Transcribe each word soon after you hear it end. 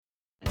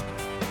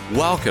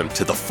Welcome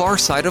to the Far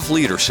Side of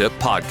Leadership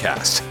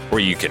podcast,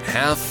 where you can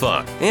have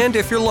fun and,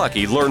 if you're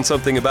lucky, learn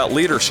something about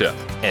leadership.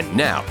 And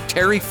now,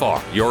 Terry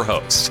Farr, your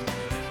host.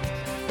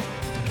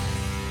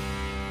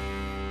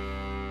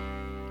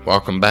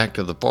 Welcome back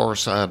to the Far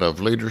Side of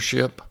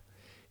Leadership.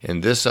 In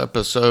this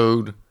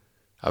episode,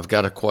 I've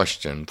got a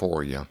question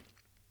for you.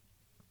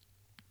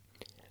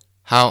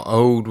 How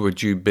old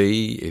would you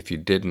be if you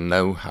didn't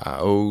know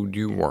how old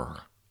you were?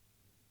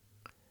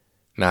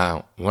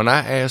 Now, when I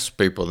ask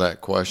people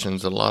that question,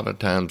 a lot of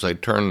times they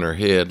turn their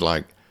head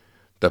like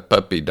the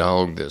puppy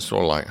dog that's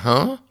sort of like,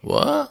 huh?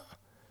 What?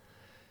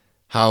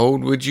 How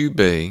old would you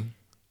be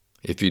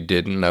if you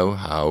didn't know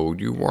how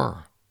old you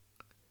were?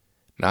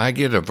 Now, I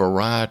get a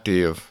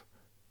variety of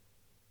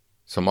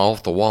some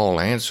off-the-wall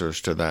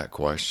answers to that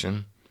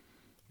question,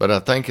 but I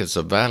think it's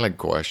a valid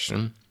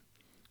question.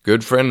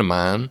 Good friend of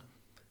mine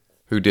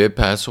who did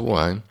pass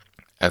away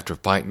after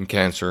fighting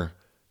cancer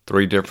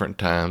 3 different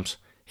times,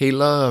 he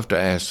loved to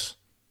ask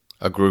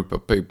a group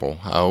of people,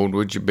 how old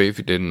would you be if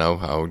you didn't know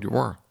how old you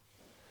were?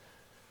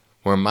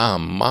 When my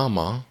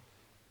mama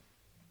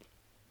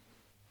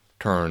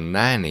turned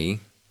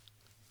 90,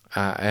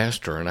 I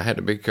asked her, and I had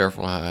to be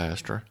careful how I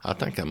asked her. I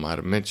think I might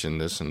have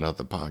mentioned this in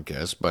another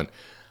podcast, but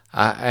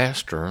I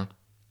asked her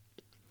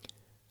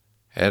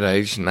at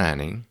age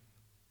 90,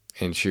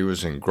 and she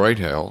was in great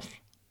health,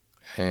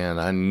 and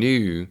I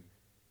knew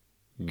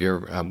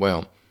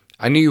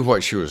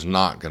what she was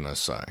not going to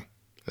say.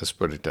 Let's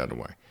put it that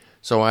way.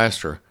 So I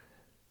asked her,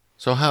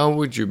 so how old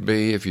would you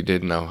be if you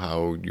didn't know how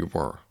old you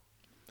were?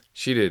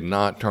 She did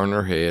not turn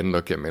her head and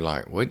look at me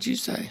like, what'd you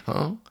say,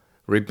 huh?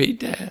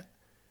 Repeat that.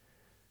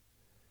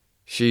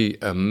 She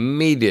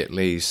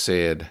immediately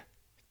said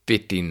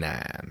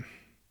 59.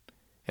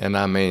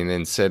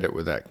 And said it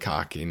with that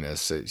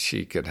cockiness that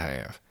she could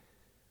have.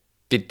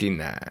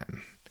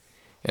 59.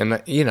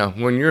 And,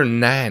 when you're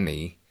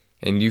 90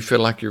 and you feel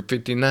like you're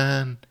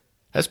 59,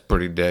 that's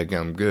pretty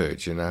daggum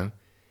good,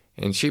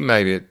 And she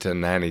made it to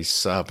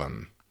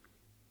 97.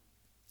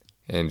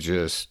 And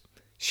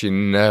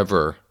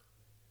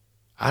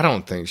I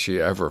don't think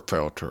she ever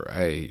felt her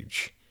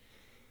age.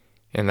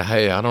 And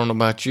hey, I don't know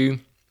about you,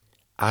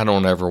 I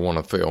don't ever want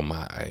to feel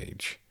my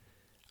age.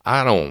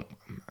 I don't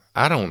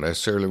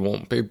necessarily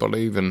want people to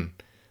even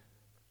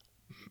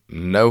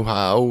know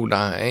how old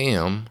I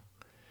am.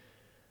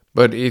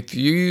 But if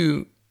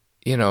you,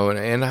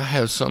 and I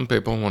have some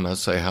people when I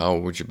say, how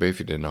old would you be if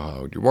you didn't know how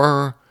old you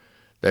were?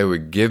 They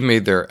would give me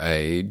their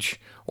age,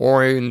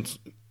 or in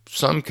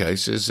some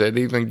cases, they'd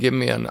even give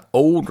me an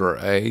older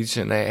age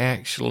than they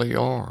actually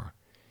are.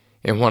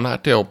 And when I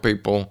tell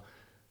people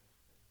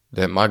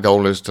that my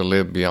goal is to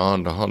live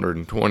beyond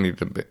 120,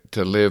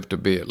 to live to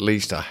be at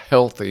least a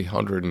healthy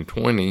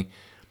 120,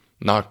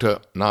 not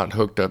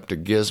hooked up to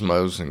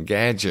gizmos and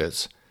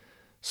gadgets,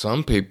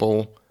 some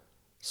people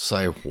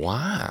say,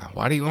 why?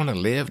 Why do you want to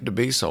live to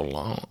be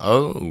so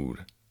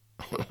old?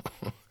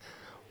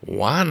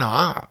 Why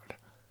not?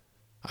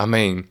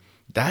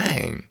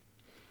 Dang.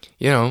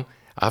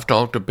 I've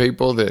talked to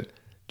people that,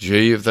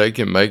 if they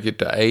can make it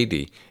to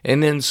 80.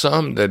 And then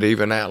some that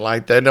even act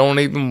like they don't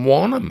even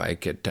want to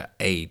make it to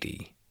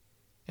 80.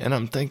 And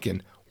I'm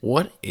thinking,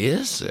 what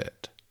is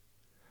it?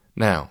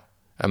 Now,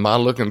 am I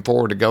looking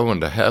forward to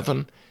going to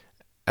heaven?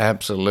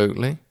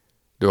 Absolutely.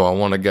 Do I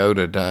want to go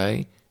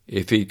today?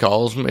 If he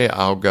calls me,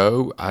 I'll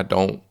go.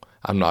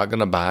 I'm not going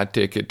to buy a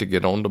ticket to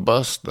get on the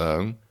bus,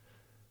 though.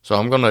 So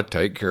I'm going to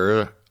take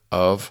care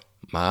of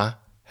my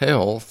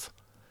health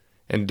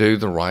and do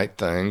the right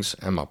things.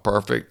 Am I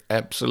perfect?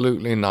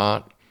 Absolutely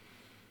not.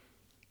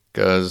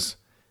 Because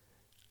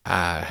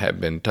I have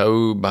been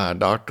told by a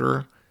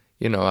doctor,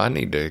 I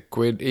need to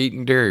quit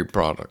eating dairy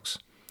products.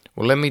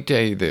 Well, let me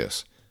tell you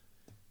this.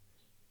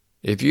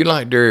 If you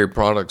like dairy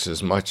products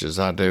as much as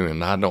I do,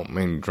 and I don't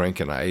mean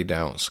drinking an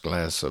 8-ounce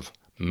glass of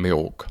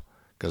milk,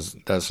 because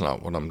that's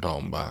not what I'm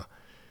talking about.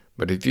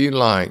 But if you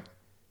like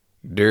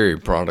dairy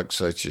products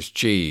such as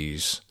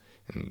cheese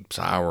and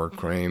sour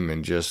cream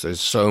and just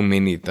there's so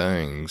many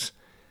things,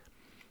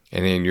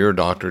 and then your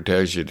doctor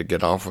tells you to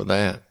get off of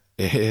that,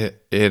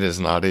 it is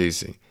not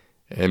easy.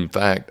 In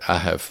fact, I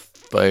have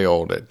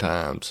failed at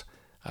times.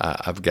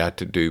 I've got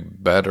to do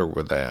better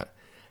with that.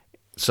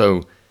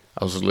 So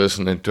I was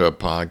listening to a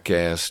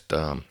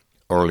podcast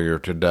earlier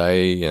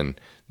today, and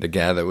the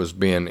guy that was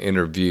being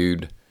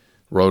interviewed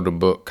wrote a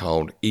book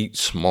called Eat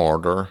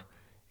Smarter,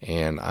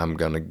 and I'm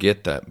going to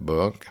get that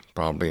book,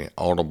 probably in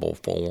audible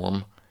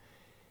form.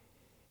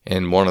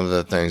 And one of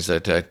the things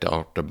that they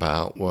talked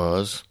about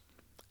was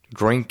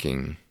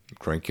drinking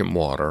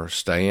water,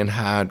 staying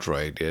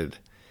hydrated.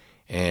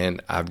 And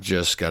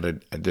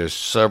there's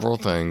several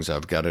things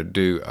I've got to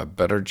do a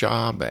better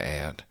job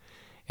at.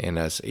 And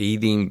that's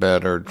eating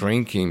better,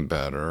 drinking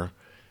better,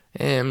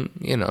 and,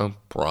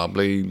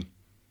 probably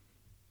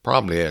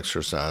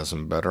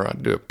exercising better. I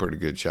do a pretty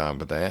good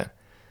job of that.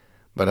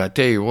 But I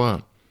tell you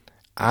what,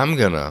 I'm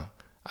gonna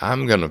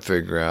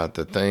figure out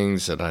the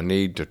things that I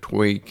need to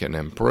tweak and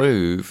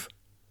improve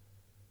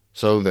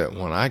so that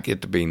when I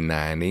get to be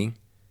 90,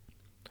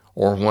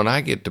 Or when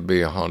I get to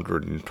be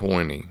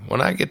 120,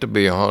 when I get to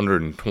be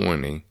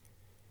 120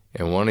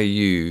 and one of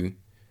you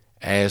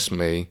asks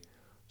me,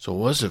 so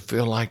what does it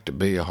feel like to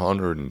be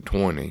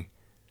 120?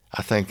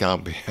 I think I'll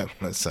be able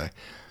to say,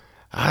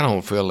 I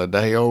don't feel a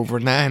day over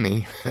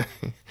 90.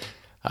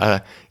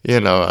 I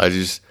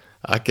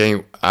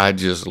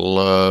just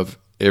love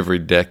every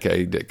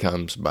decade that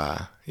comes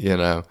by.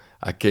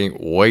 I can't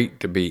wait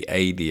to be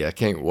 80. I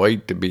can't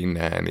wait to be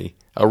 90.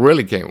 I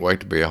really can't wait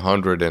to be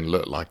 100 and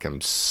look like I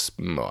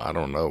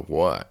don't know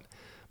what.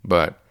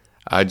 But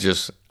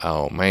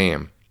oh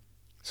man.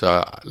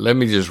 So let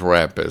me just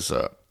wrap this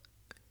up.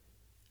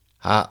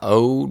 How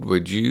old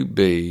would you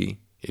be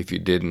if you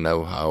didn't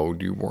know how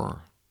old you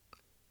were?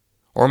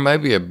 Or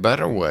maybe a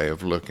better way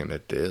of looking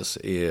at this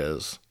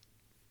is,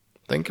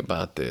 think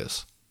about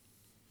this.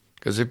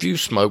 Because if you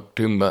smoke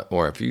too much,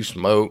 or if you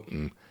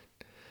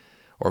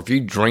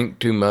drink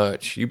too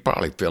much, you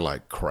probably feel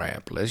like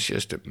crap. Let's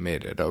just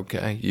admit it,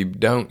 okay?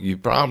 You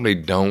probably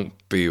don't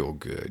feel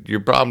good. You're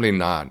probably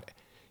not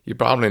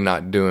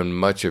doing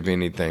much of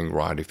anything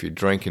right if you're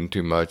drinking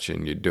too much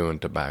and you're doing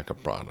tobacco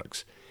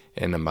products.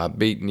 And am I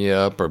beating you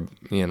up, or,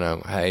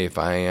 hey, if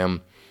I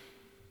am,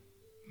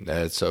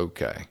 that's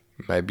okay.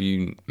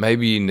 Maybe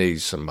you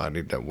need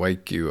somebody to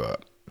wake you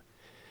up.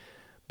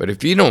 But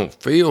if you don't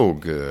feel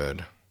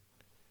good,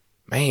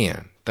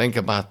 man, think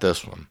about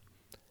this one.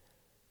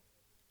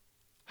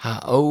 How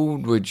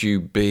old would you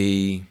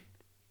be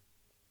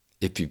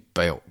if you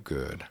felt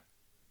good?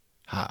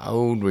 How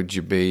old would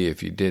you be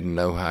if you didn't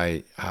know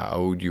how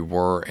old you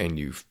were and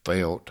you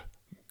felt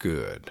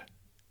good?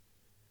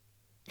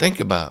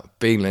 Think about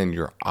feeling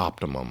your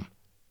optimum.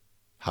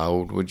 How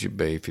old would you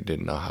be if you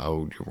didn't know how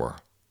old you were?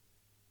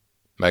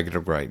 Make it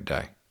a great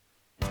day.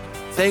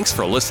 Thanks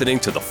for listening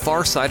to the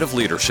Far Side of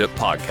Leadership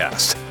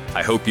podcast.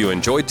 I hope you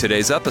enjoyed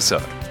today's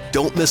episode.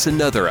 Don't miss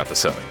another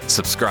episode.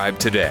 Subscribe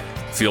today.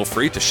 Feel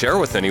free to share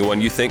with anyone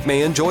you think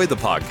may enjoy the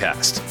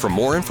podcast. For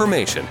more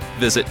information,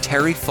 visit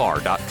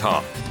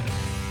terryfarr.com.